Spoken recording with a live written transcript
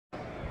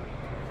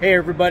Hey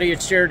everybody,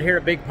 it's Jared here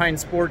at Big Pine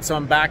Sports.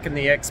 I'm back in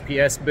the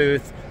XPS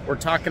booth. We're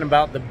talking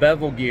about the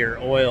bevel gear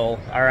oil,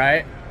 all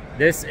right?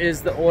 This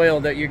is the oil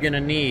that you're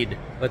gonna need.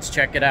 Let's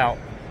check it out.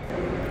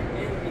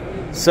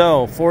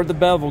 So for the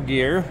bevel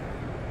gear,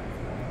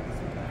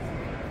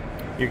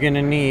 you're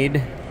gonna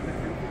need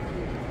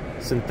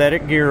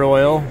synthetic gear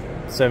oil,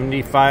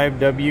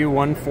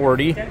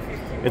 75W140.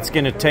 It's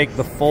gonna take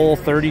the full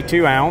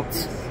 32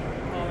 ounce,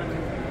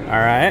 all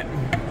right?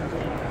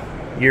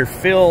 Your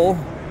fill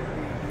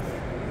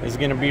is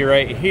going to be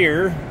right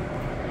here.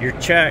 Your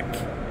check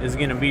is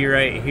going to be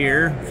right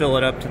here. Fill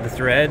it up to the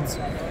threads.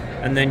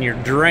 And then your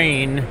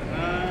drain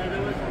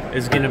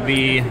is going to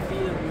be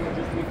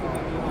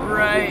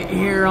right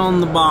here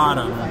on the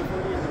bottom.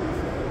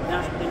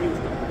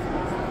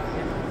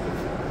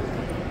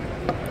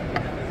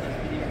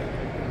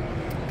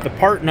 The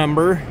part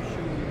number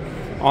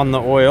on the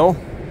oil,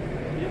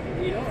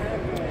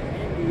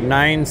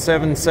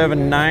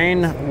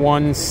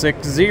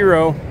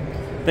 9779160.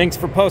 Thanks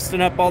for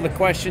posting up all the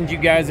questions, you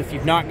guys. If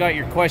you've not got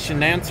your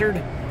question answered,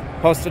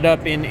 post it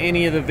up in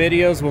any of the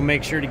videos. We'll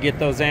make sure to get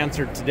those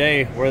answered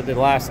today. We're the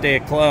last day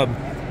of club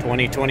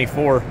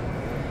 2024.